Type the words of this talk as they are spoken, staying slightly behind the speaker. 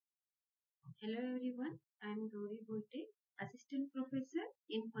Hello everyone, I am No3, Assistant Professor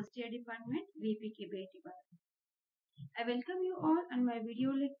in First Year Department, VPK Department. I welcome you all on my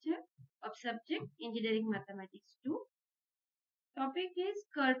video lecture of subject Engineering Mathematics 2. Topic is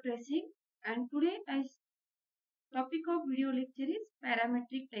curve tracing, and topic of video lecture is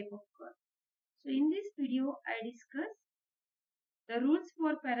parametric type of curve. So in this video I discuss the rules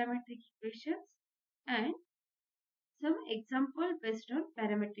for parametric equations and some example based on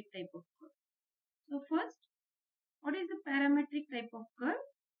parametric type of curve. So first, what is the parametric type of curve?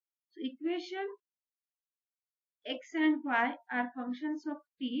 So equation x and y are functions of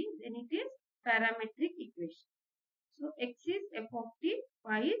t, then it is parametric equation. So x is f of t,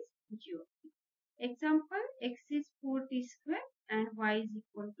 y is g of t. Example, x is 4t square and y is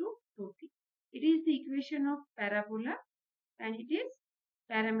equal to 2t. It is the equation of parabola and it is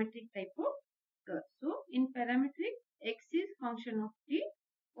parametric type of curve. So in parametric, x is function of t,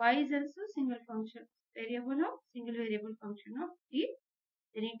 y is also single variable function of t,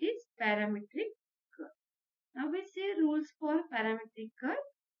 then it is parametric curve. Now we see rules for parametric curve.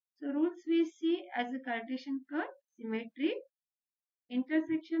 So rules we see as a Cartesian curve, symmetry,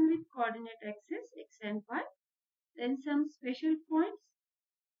 intersection with coordinate axis x and y, then some special points,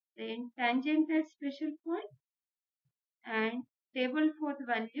 then tangent at special point, and table for the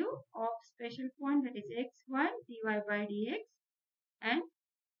value of special point, that is x, y, dy by dx, and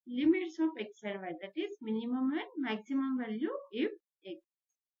limits of x and y, that is minimum and maximum value if x.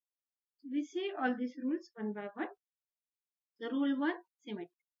 So we see all these rules one by one. So rule 1, symmetry.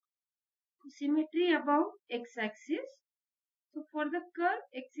 Symmetry above x-axis. So for the curve,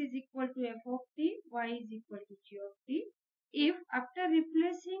 x is equal to f of t, y is equal to g of t. If after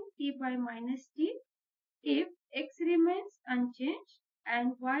replacing t by minus t, if x remains unchanged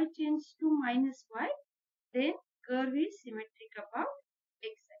and y changes to minus y, then curve is symmetric above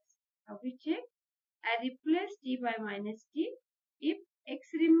x-axis. Now we check. I replace t by minus t. If x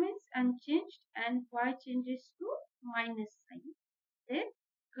remains unchanged and y changes to minus sign, then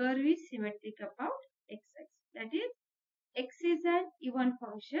curve is symmetric about x-axis. That is, x is an even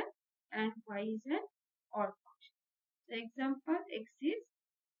function and y is an odd function. So example, x is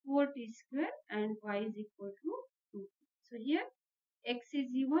 4t square and y is equal to 2t. So here x is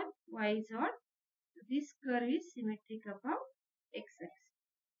even, y is odd. So this curve is symmetric about x-axis.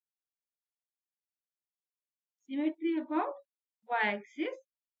 Symmetry about y-axis.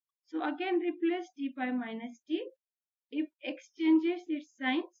 So again replace t by minus t. If x changes its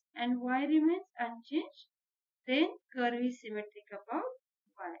signs and y remains unchanged, then curve is symmetric about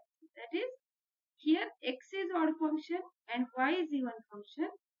y-axis. That is, here x is odd function and y is even function,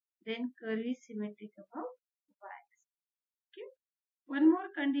 then curve is symmetric about y-axis. Okay. One more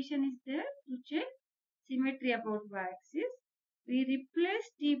condition is there to check symmetry about y-axis. We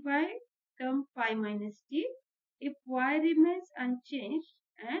replace t by term pi minus t. If y remains unchanged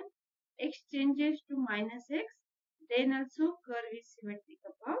and x changes to minus x, then also curve is symmetric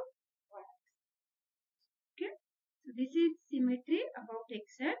about y-axis. Okay. So this is symmetry about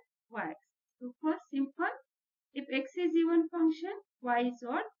x and y-axis. So first simple, if x is even function, y is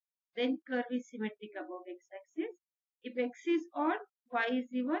odd, then curve is symmetric about x-axis. If x is odd, y is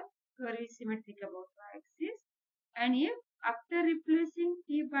even, curve is symmetric about y-axis. And if after replacing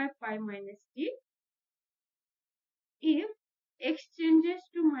t by pi minus t, if x changes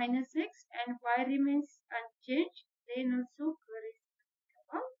to minus x and y remains unchanged, then also curve is symmetric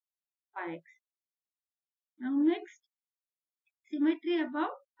about y-axis. Now next, symmetry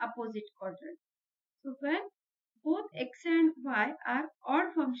about opposite quadrant. So when both x and y are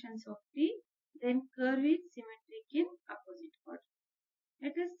odd functions of t, then curve is symmetric in opposite quadrant.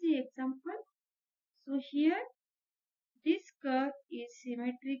 Let us see example. So here this curve is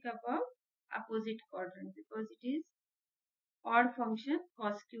symmetric above opposite quadrant because it is odd function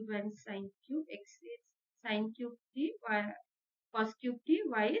cos cube and sin cube. X is sin cube t, cos cube t,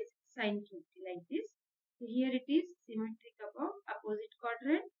 y is sin cube t, like this. So here it is symmetric above opposite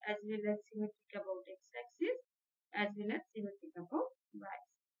quadrant as well as symmetric about x-axis as well as symmetric about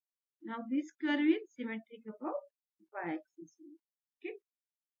y-axis. Now this curve is symmetric about y-axis. Okay.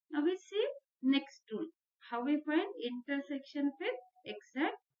 Now we see next rule. How we find intersection with x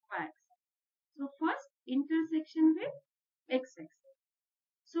and y-axis. So first, intersection with x-axis.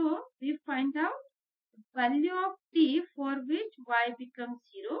 So we find out value of t for which y becomes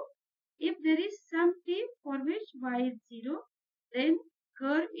 0. If there is some t for which y is 0, then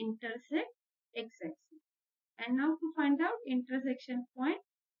curve intersect x-axis. And now to find out intersection point,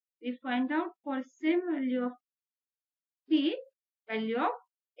 we find out for same value of t, value of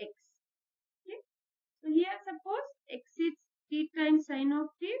x. Okay. So here suppose x is t times sine of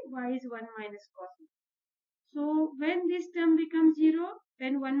t, y is 1 minus cos of t. So when this term becomes 0,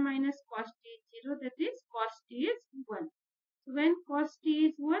 when 1 minus cos t is 0, that is cos t is 1. So when cos t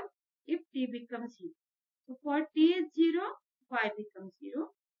is 1, if t becomes 0. So for t is 0, y becomes 0.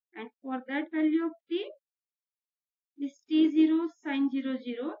 And for that value of t, this t0, sine 0,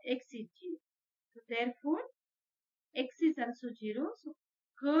 0, x is 0. So therefore, x is also 0. So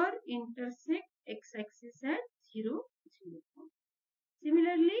curve intersect x-axis at 0, 0.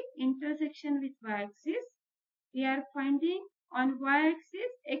 Similarly, intersection with y-axis, we are finding on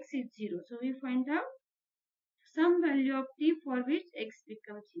y-axis x is 0. So we find out some value of t for which x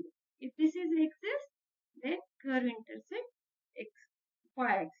becomes 0. If this is x, then curve intersect x,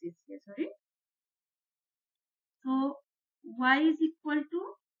 y-axis here, sorry. So y is equal to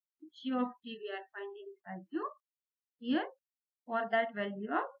g of t, we are finding value here for that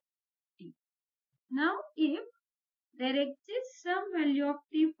value of t. Now if there exists some value of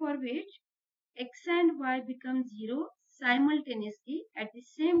t for which x and y become 0 simultaneously at the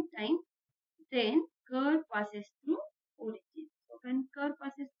same time, then curve passes through origin. So when curve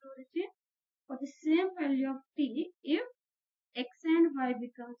passes through origin, for the same value of t, if x and y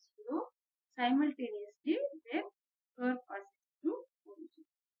become 0 simultaneously, then curve passes through origin.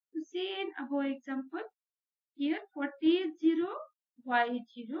 So see in above example, here for t is 0, y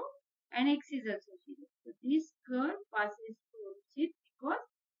is 0 and x is also 0. So this curve passes through origin because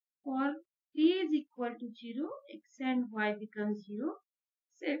for t is equal to 0, x and y becomes 0,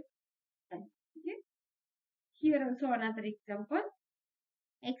 same time. Okay. Here also another example,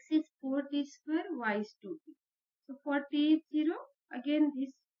 x is 4t square, y is 2t. So for t is 0, again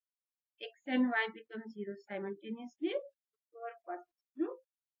this x and y become 0 simultaneously, curve passes through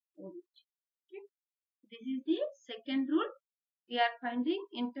origin. Okay. This is the second rule. We are finding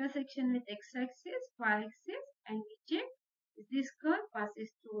intersection with x-axis, y-axis, and we check if this curve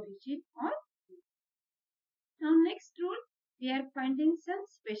passes through origin or not. Now next rule, we are finding some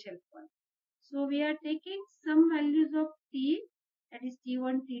special point. So we are taking some values of t, that is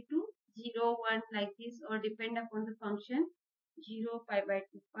t1, t2, 0, 1 like this, or depend upon the function 0, pi by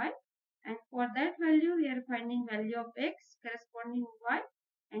 2 pi. And for that value, we are finding value of x corresponding y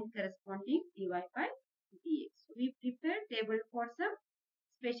and corresponding dy by dx. So we prepare table for some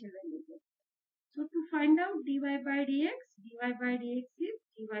special values. So to find out dy by dx is dy by dt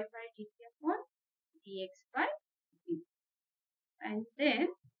upon dx by dt. And then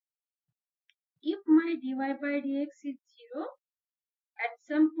if my dy by dx is 0 at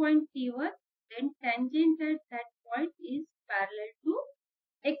some point t1, then tangent at that point is parallel to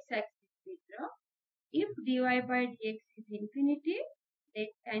x-axis we draw. If dy by dx is infinity, then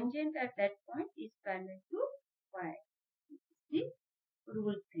tangent at that point is parallel to y. This is the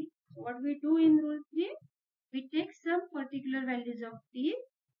rule 3. So what we do in rule 3, we take some particular values of t,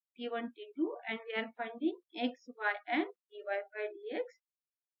 t1, t2, and we are finding x, y, and dy by dx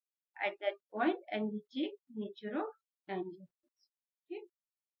at that point, and we check nature of tangent. Okay.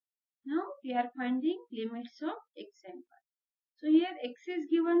 Now we are finding limits of x and y. So here x is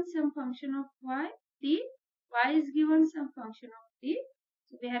given some function of y, t, y is given some function of t.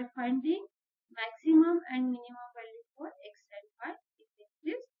 So we are finding maximum and minimum value for x and y if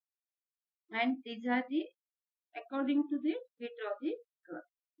exists, and these are the, according to this we draw the curve.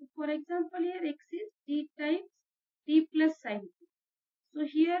 So for example, here x is t times t plus sine t. So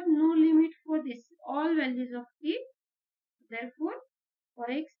here no limit for this, all values of t. Therefore,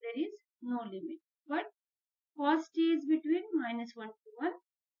 for x there is no limit. But cos t is between minus 1 to 1.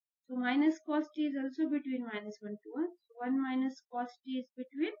 So minus cos t is also between minus 1 to 1. So 1 minus cos t is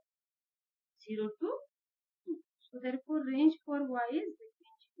between 0 to 2. So therefore range for y is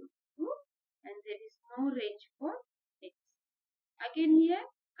between 0 to 2 and there is no range for x. Again here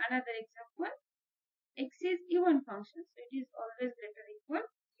another example, x is even function, so it is always greater or equal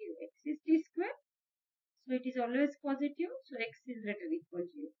 0. X is t square, so it is always positive, so x is greater or equal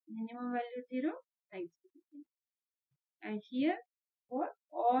 0. Minimum value 0, maximum. And here for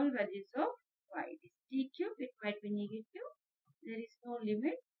all values of y, it is t cube, it might be negative, there is no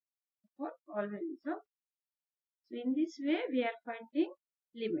limit for all values of. So in this way we are finding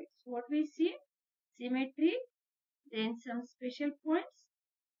limits. What we see, symmetry, then some special points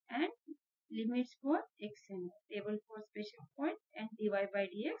and limits for x and y, table for special point and dy by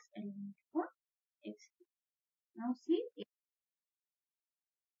dx and limit for x. Now see,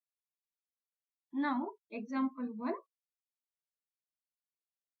 now example 1,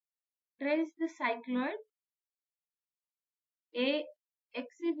 trace the cycloid a x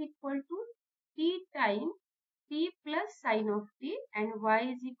is equal to t times t plus sine of t and y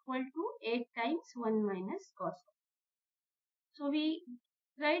is equal to 8 times 1 minus cos of t. So we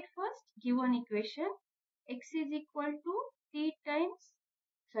write first given equation x is equal to a times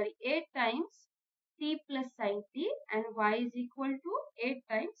t plus sin t and y is equal to a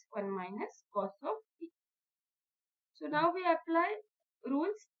times 1 minus cos of t. So now we apply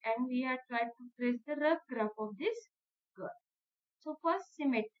rules and we are trying to trace the rough graph of this curve. So first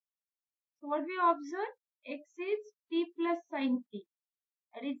symmetry. So what we observe, x is t plus sin t.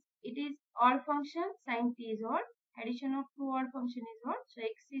 That is, it is odd function, sin t is odd. Addition of two odd function is odd. So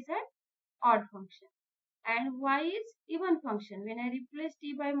x is an odd function. And y is even function. When I replace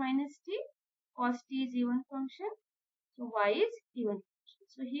t by minus t, cos t is even function. So y is even function.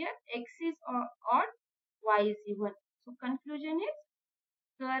 So here x is odd, y is even. So conclusion is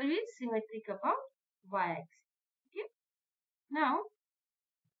curve is symmetric about y-axis. Okay. Now,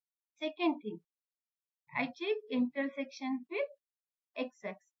 second thing, I check intersection with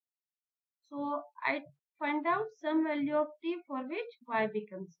x-axis. So I find out some value of t for which y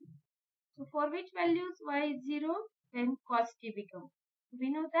becomes 0. So for which values y is 0, then cos t becomes. We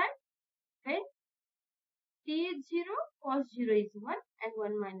know that when t is 0, cos 0 is 1 and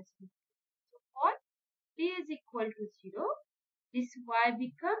 1 minus 1. So for t is equal to 0, this y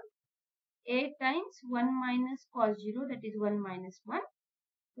becomes a times 1 minus cos 0, that is 1 minus 1.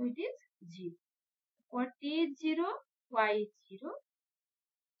 So it is 0. For t is 0, y is 0.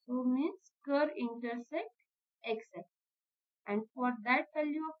 So means curve intersect x-axis. And for that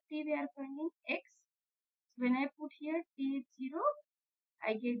value of t, we are finding x. So when I put here t is 0,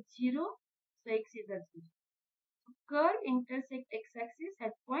 I get 0. So x is also 0. So curve intersect x-axis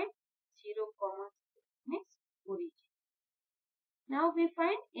at point 0, 0 means origin. Now we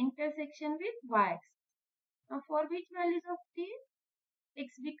find intersection with y-axis. Now for which values of t,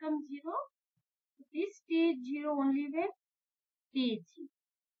 x becomes 0. So this t is 0 only when t is 0.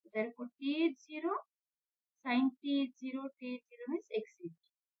 Therefore t is 0, sin t is 0, t is 0 means x is 0.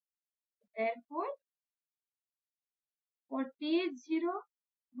 Therefore, for t is 0,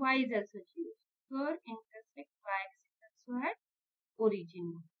 y is also 0. Curve intersect y-axis also at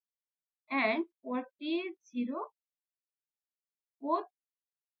origin. And for t is 0, both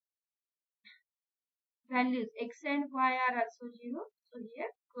values x and y are also 0. So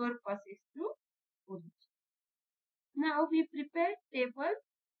here curve passes through origin. Now we prepare table.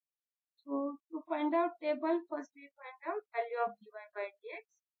 So to find out table, first we find out value of dy by dx.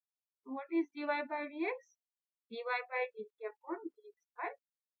 So what is dy by dx? Dy by dt upon dx by.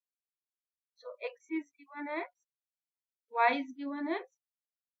 So x is given as, y is given as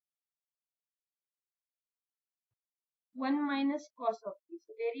 1 minus cos of t.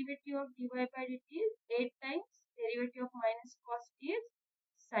 So derivative of dy by dt is 8 times derivative of minus cos t is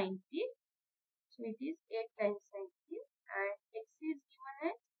sin t. So it is 8 times sin t and x is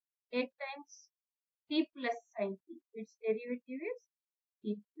given as 8 times t plus sin t. Its derivative is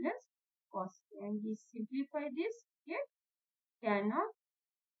t plus cos t. And we simplify this here, tan of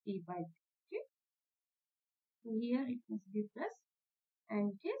t by t. Okay. So here it must be plus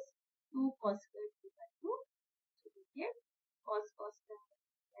and it is 2 cos square t by 2. So we get cos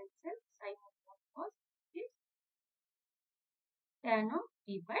cancel, sin of 1 cos is tan of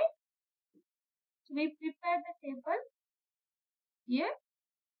t by 2. So we prepare the table here.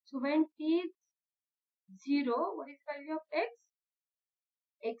 So when t is 0, what is value of x?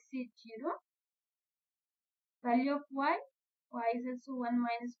 X is 0. Value of y? Y is also 1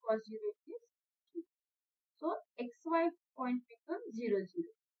 minus cos 0 is 2. So xy point becomes 0, 0.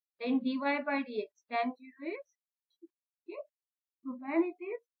 Then dy by dx, tan 0 is 2. Okay. So when it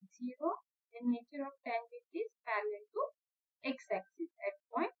is 0, the nature of tangent is parallel to x-axis at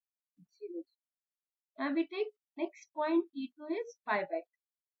point 0, 0. Now we take next point t2 is pi by 2.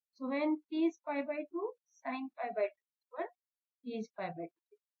 So when t is pi by 2, sin pi by 2 is 1, t is pi by 2.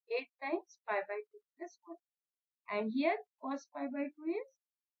 8 times pi by 2 plus 1. And here cos pi by 2 is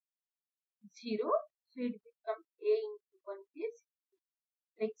 0. So it becomes a into 1 is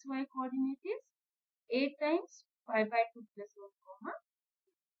xy coordinate is 8 times pi by 2 plus 1 comma.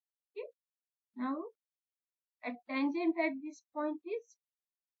 Okay. Now at tangent at this point is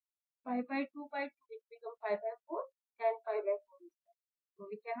pi by 2 by 2, it becomes pi by 4, tan pi by 4 is 1. So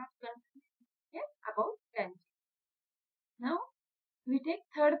we cannot confuse here about tangent. Now we take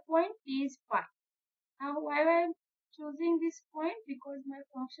third point, t is pi. Now why I am choosing this point? Because my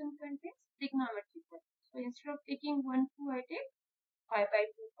function contains trigonometric value. So instead of taking 1, 2, I take pi by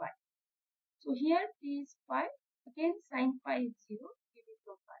 2 pi. So here t is pi. Again sin pi is 0. It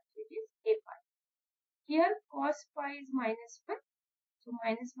becomes pi. So it is a pi. Here cos pi is minus 1. So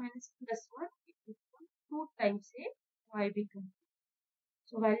minus minus plus 1. It becomes 2 times a. Y becomes 2.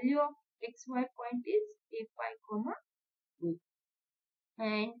 So value of xy point is a pi comma 2.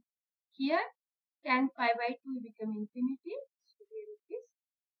 And here tan pi by 2 become infinity. So here it is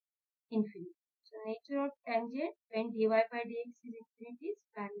infinity. So nature of tangent when dy by dx is infinity is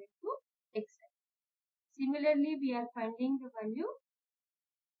parallel to x. Similarly, we are finding the value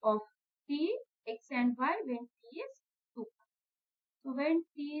of t, x and y when t is 2 pi. So when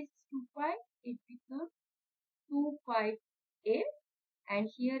t is 2 pi, it becomes 2 pi a, and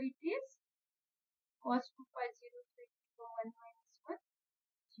here it is cos 2 pi 0, so it becomes 1 minus 1,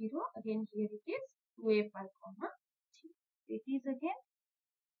 0. Again here it is 2a pi comma 0. It is again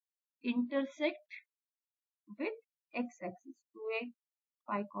intersect with x-axis 2a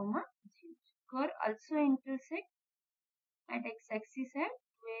pi comma 0. Curve also intersect at x-axis at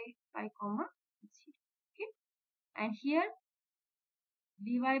 2a pi comma 0. Okay, and here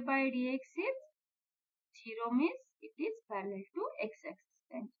dy by dx is 0 means it is parallel to x-axis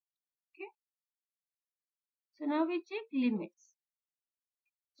tangent. Okay, so now we check limits.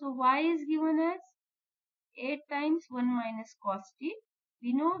 So y is given as 8 times 1 minus cos t.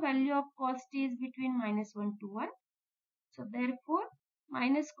 We know value of cos t is between minus 1 to 1. So therefore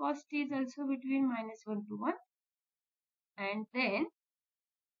minus cos t is also between minus 1 to 1. And then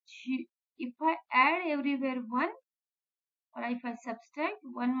if I add everywhere 1, or if I subtract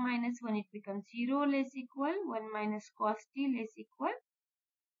 1 minus 1, it becomes 0 less equal 1 minus cos t less equal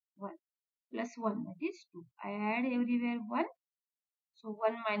 1 plus 1, that is 2. I add everywhere 1. So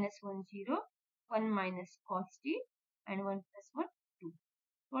 1 minus 1 0, 1 minus cos t, and 1 plus 1 2.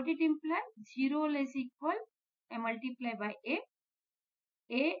 What it implies? 0 less equal, I multiply by a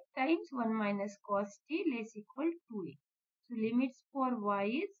times 1 minus cos t less equal 2a. So limits for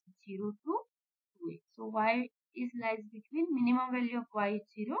y is 0 to 2a. So y is lies between minimum value of y is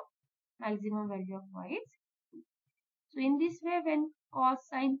 0, maximum value of y is 2. So in this way, when cos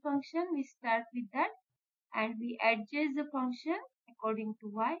sine function, we start with that and we adjust the function according to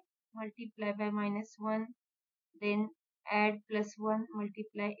y, multiply by minus 1, then add plus 1,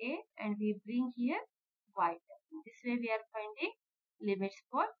 multiply a, and we bring here y. This way we are finding limits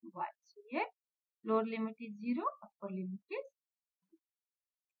for y. So here lower limit is 0, upper limit is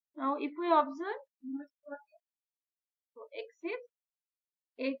 0. Now if we observe limits for x, so x is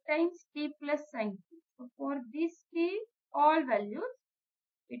 8 times t plus sine t. So for this t, all values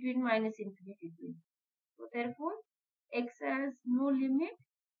between minus infinity to infinity. So therefore x has no limit.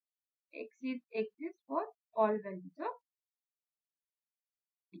 X exists for all values of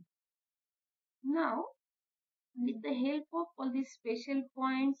t. Now with the help of all these special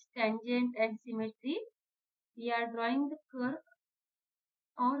points, tangent and symmetry, we are drawing the curve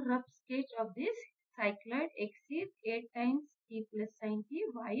or rough sketch of this cycloid. X is 8 times t plus sine t,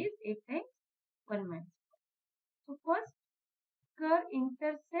 y is 8 times 1 minus 1. So first curve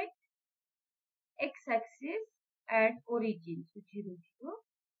intersect x-axis at origin, so 0 0,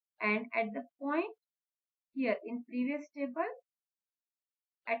 and at the point here in previous table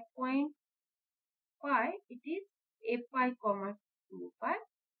at point pi, it is a pi comma 2 pi.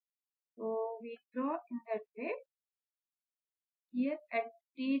 So we draw in that way. Here at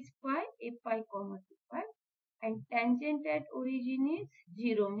t is pi, a pi comma 2 pi, and tangent at origin is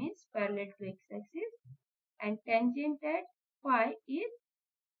 0 means parallel to x-axis, and tangent at pi is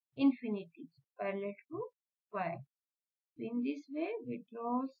infinity parallel to pi. So in this way we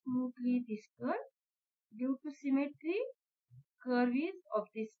draw smoothly this curve. Due to symmetry, curve is of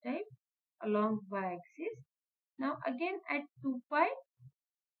this type along y-axis. Now again at 2 pi,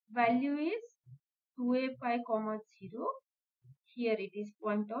 value is 2a pi comma 0. Here it is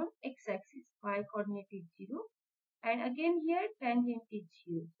point on x-axis, y coordinate is 0, and again here tangent is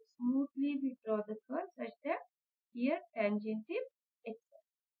 0. So smoothly we draw the curve such that here tangent is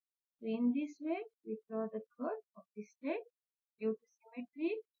x-axis. So in this way we draw the curve of this type. Due to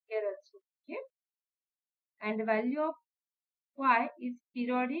symmetry, here also okay. And the value of y is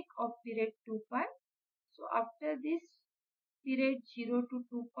periodic of period 2 pi. So after this period 0 to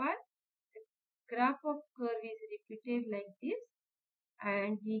 2 pi, the graph of curve is repeated like this,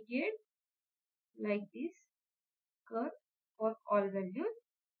 and we get like this curve for all values.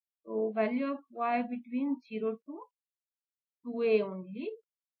 So value of y between 0 to 2a only.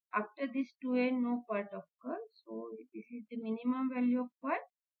 After this 2a, no part of curve. So this is the minimum value of y,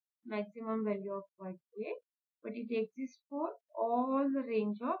 maximum value of y 2a. But it exists for all the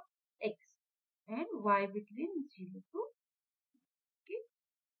range of x and y between 0 to. Okay.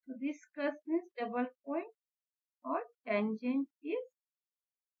 So this curve means double point or tangent is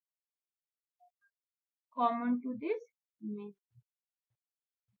common to this image.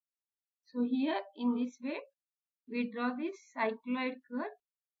 So here in this way we draw this cycloid curve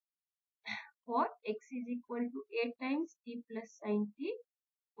for x is equal to 8 times t plus sine t,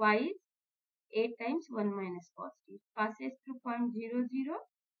 y is a times 1 minus cos t. It passes through point 0, 0,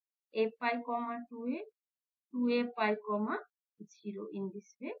 a pi comma 2a pi comma 0 in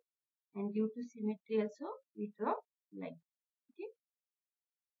this way. And due to symmetry also we draw like. Okay.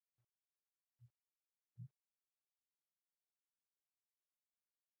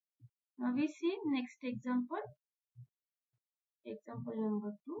 Now we see next example. Example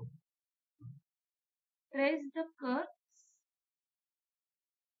number 2. Trace the curve.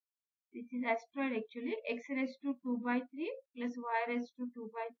 This is asteroid actually. X raised to 2 by 3 plus y raised to 2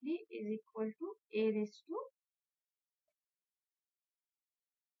 by 3 is equal to a raised to.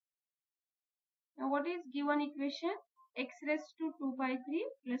 Now what is given equation? X raised to 2 by 3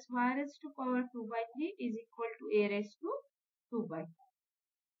 plus y raised to power 2 by 3 is equal to a raised to 2 by 3.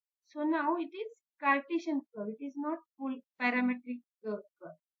 So now it is Cartesian curve. It is not full parametric curve.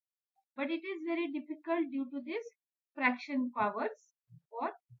 But it is very difficult due to this fraction powers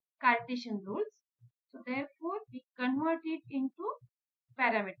or Cartesian rules. So therefore we convert it into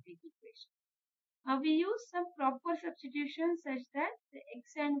parametric equation. Now we use some proper substitution such that the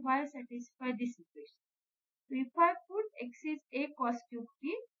x and y satisfy this equation. So if I put x is a cos cube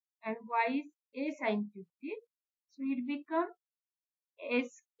t and y is a sin cube t, so it becomes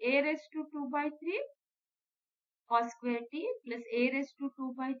a raised to 2 by 3 cos square t plus a raised to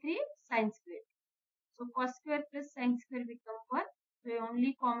 2 by 3 sin square t. So cos square plus sin square become 1. So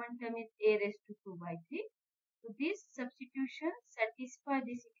only common term is a raised to 2 by 3. So this substitution satisfy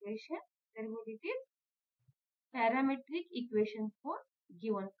this equation. Therefore it is parametric equation for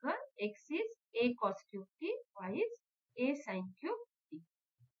given curve. X is a cos cube t, y is a sin cube t.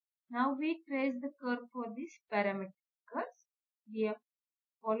 Now we trace the curve for this parametric curves. We have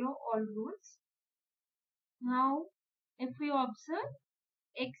follow all rules. Now if we observe,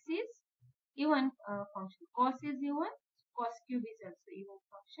 x is even function, cos is even, cos cube is also even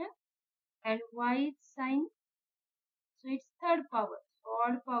function, and y is sin, so it's third power, so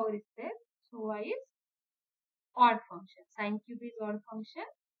odd power is there, so y is odd function, sin cube is odd function.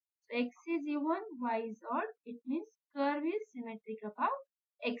 So x is even, y is odd, it means curve is symmetric about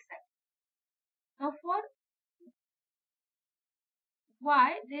x axis. Now for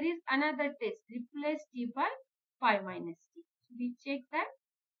y, there is another test, replace t by pi minus t. So we check that.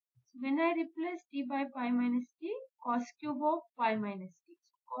 So when I replace t by pi minus t, cos cube of pi minus t.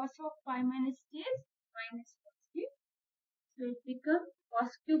 So cos of pi minus t is minus cos t. So it becomes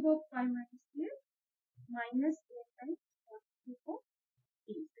cos cube of pi minus t is minus a times cos cube of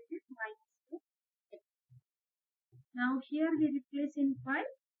t. So it is minus a. Now here we replace in pi.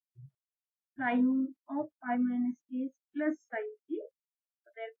 Sin of pi minus t is plus sin t. So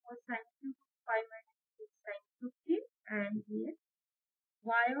therefore sin cube of pi minus t is sin cube t, and here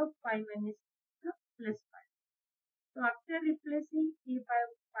y of pi minus t is plus pi. So after replacing t by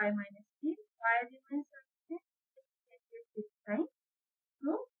pi minus t, y remains constant, this time.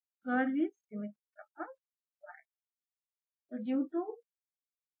 So curve is symmetric upon y. So due to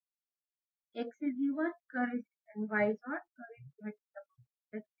x is even, curve is and y is odd, curve is symmetric upon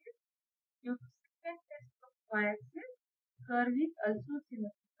x. Due to second test of y axis, curve is also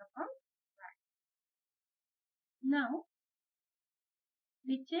symmetric upon y. Now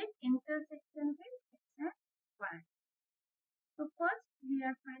we check intersection with x and y. So first we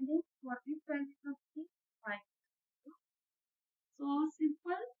are finding for which values of t, y. So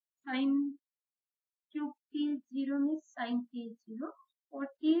simple, sin cube t is 0 means sin t is 0. For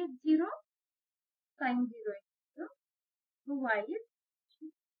t is 0, sin 0 is 0. So y is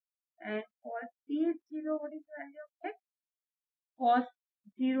 0. And for t is 0, what is the value of x? Cos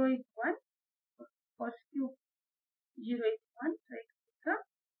 0 is 1. Cos cube 0 is 1. So it becomes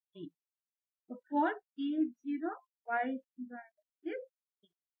t. So for t is 0, y is 0 and x is t.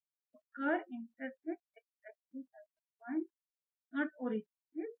 So curve intersects x axis at the point, not origin,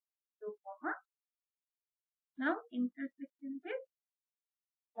 is 0, comma. Now intersection with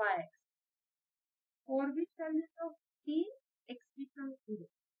y axis. For which values of t, x becomes 0.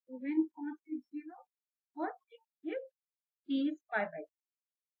 So when cos is 0, for x is t is pi by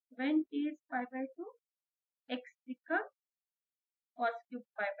 2. When t is pi by 2, x becomes cos cube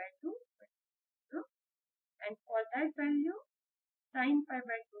pi by 2. And for that value, sin pi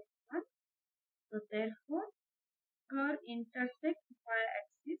by 2 is 1. So therefore, curve intersects y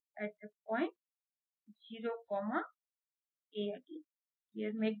axis at the point 0, comma a again.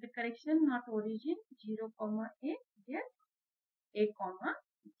 Here make the correction, not origin, 0, comma a, here a, comma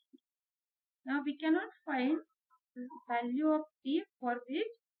 0. Now we cannot find the value of t for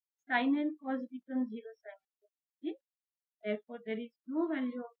which sin and cos become 0, sin. Therefore, there is no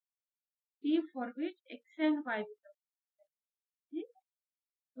value of t for which x and y become 0.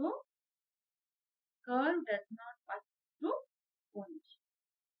 curve does not pass through origin.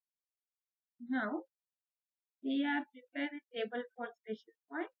 Now, we are prepare a table for special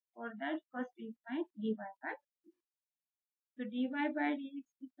point. For that, first we find dy by dx. So dy by dx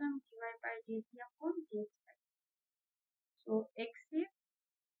becomes dy by dt upon dx by dx. So x is,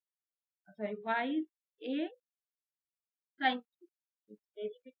 y is a sin q. Its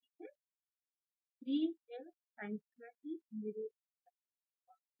derivative is 3a sin square t derivative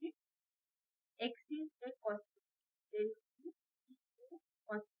of it. X is a cos t. Derivative is 3a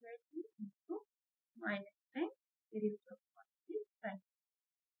cos square t into minus sin derivative of cos t sin.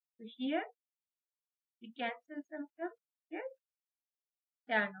 So here we cancel some terms. Get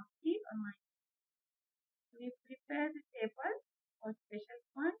tan of t or minus. We prepare the table for special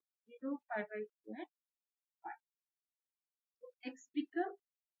point 0, pi by 2 and pi. So x becomes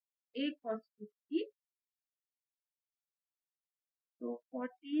a cos 2t. So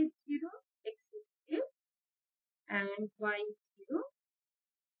for t is 0, x is a, and y is 0,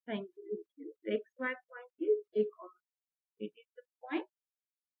 sin 0 is 0. The xy point is a comma. It is the point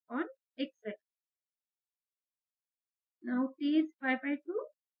on x axis. Now t is pi by 2,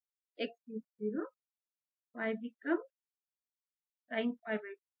 x is 0, y becomes sin pi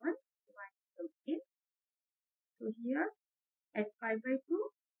by 1, y becomes a. So here at pi by 2,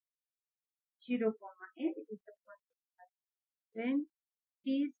 0 comma a, it is the point of pi. Then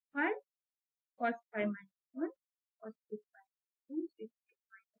t is pi, cos pi minus 1, cos 2 pi minus 2, 6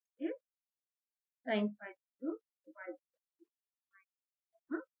 minus a, sin pi 0, y becomes minus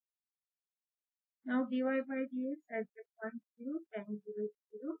 1. Now dy by dx at the point 0, tan 0 is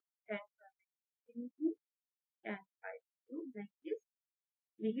 0, tan pi by infinity, tan pi 0, that is,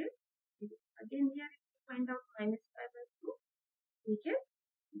 we get 0. Again here if we find out minus pi by 2, we get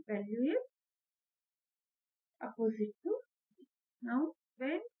value is opposite to 0. Now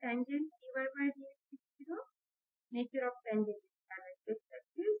when tangent dy by dx is 0, nature of tangent is parametric, that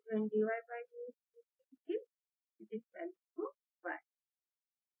is when dy by dx is negative, it is value to y.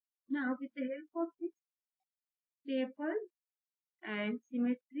 Now with the help of this table and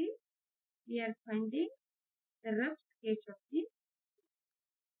symmetry, we are finding the rough sketch of the.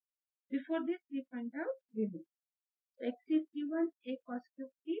 Before this, we find out limit. So x is given a cos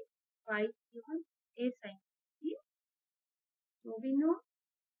cube t, y is given a sin t. So we know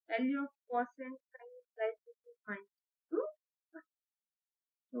value of cos and sin is likely to minus 2.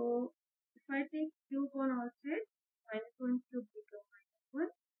 So if I take cube on all sides, minus 1 cube becomes minus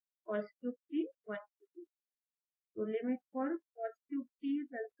 1, cos cube t, 1 cube. So limit for cos cube t is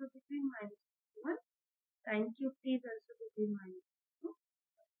also between minus 1, sin cube t is also between minus 2.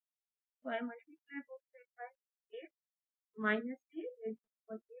 So I multiply both sides by a, minus a is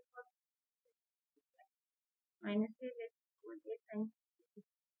equal to a cos minus a is equal to a sin.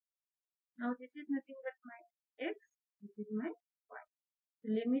 Now this is nothing but my x, this is my y. The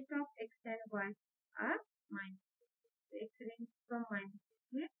limit of x and y are minus. So x ranges from minus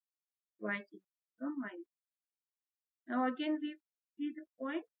to y ranges from minus. Now again we see the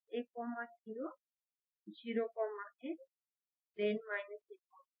point a comma 0, 0 comma a, then minus a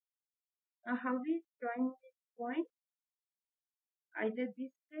comma. Now how we join this point? Either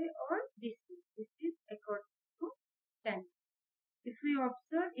this way or this way. This is according to tangent. If we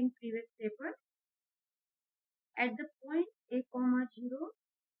observe in previous paper, at the point a comma 0,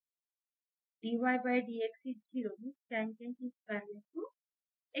 dy by dx is 0, means tangent is parallel to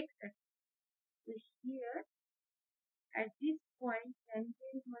x axis. So here at this point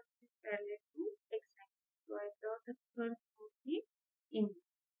tangent must be parallel to x axis. So I draw the curve through the image.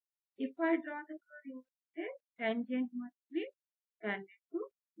 If I draw the curve in this, tangent must be parallel to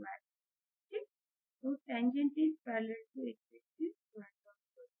y. Okay? So tangent is parallel to x axis. So I draw the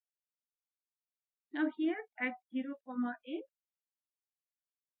curve. Now here at 0 comma a,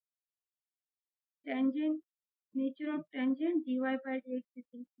 tangent, nature of tangent dy by dx is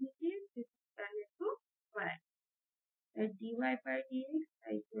infinity, this is parallel to y. At dy by dx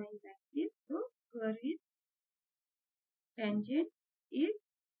I join like this, so curve is tangent is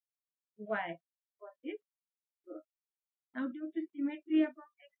y for this curve. Now due to symmetry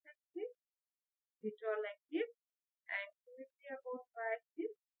about x axis, we draw like this, and symmetry about y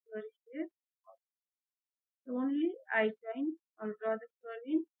axis, curve is so only I join or draw the curve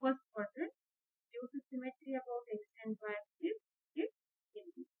in first quadrant. Due to symmetry about x and y axis, it can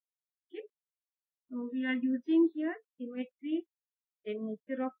be. Okay. So we are using here symmetry, the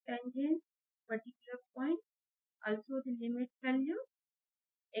nature of tangent, particular point, also the limit value,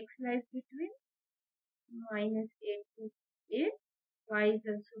 x lies between minus a to a, y is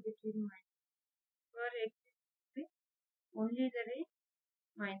also between minus where x is between only the range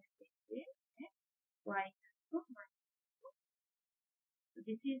minus a to a. y is equal to -2. So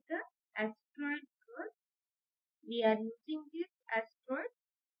this is the asteroid curve. We are using this asteroid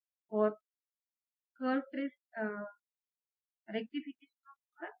for curve trace rectification of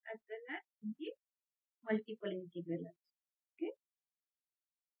curve as well as in the multiple integrals. Okay.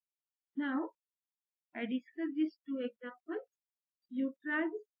 Now I discuss these two examples. You try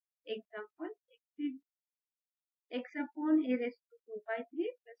this example. X is x upon a raised to 2 by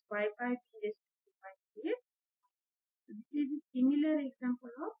 3 plus y by b raised to 2 by 3. So this is a similar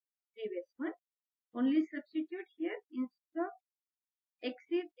example of previous one. Only substitute here instead of x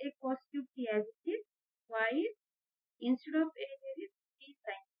is a positive t as it is, y is instead of a there is t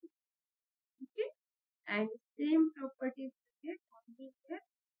sin t. Okay, and same properties we get only here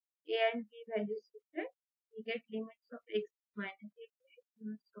a and b values we get. We get limits of x minus a to a,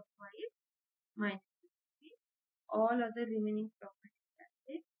 limits of y is minus a to b. All other remaining properties are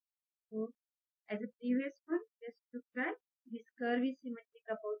same. So as a previous one, just to try, this curve is symmetric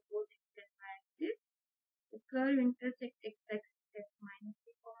about both x and y axis. The curve intersects x axis at minus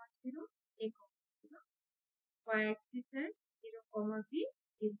a comma 0, a comma 0, y axis at 0 comma b,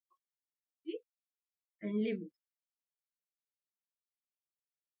 0 comma b, and limits.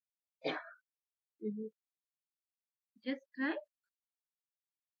 Just try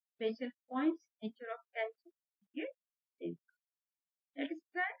special points, nature of tangent, get same. Let us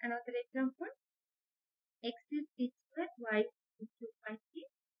try another example. X is t square, y is 2 by t.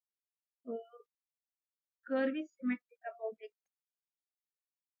 So curve is symmetric about x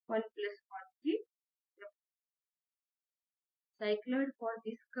 1 plus 1 t. The cycloid for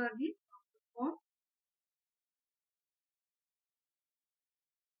this curve is of the form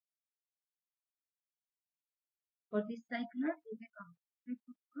for this cycloid is a complete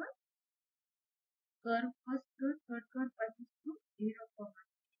curve. Curve first curve, third curve passes to 0 comma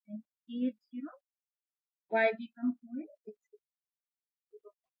t, and t is 0, y becomes 1, x is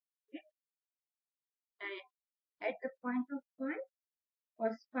 0 comma 8, and at the point of point,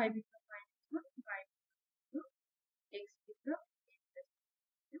 first y becomes -1, y becomes 2, x becomes a plus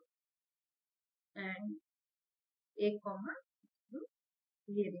 2, and a comma 2,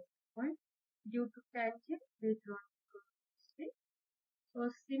 here is the point. Due to tangent, we draw the curve this way. So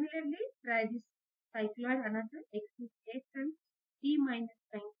similarly, try this cycloid another. X is 8 times t minus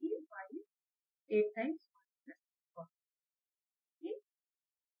 90, y is 8 times 1 plus 1. Okay.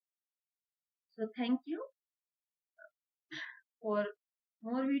 So thank you. For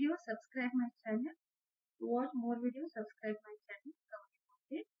more videos, subscribe my channel. To watch more videos, subscribe my channel.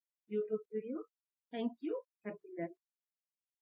 YouTube video. Thank you. Happy learning.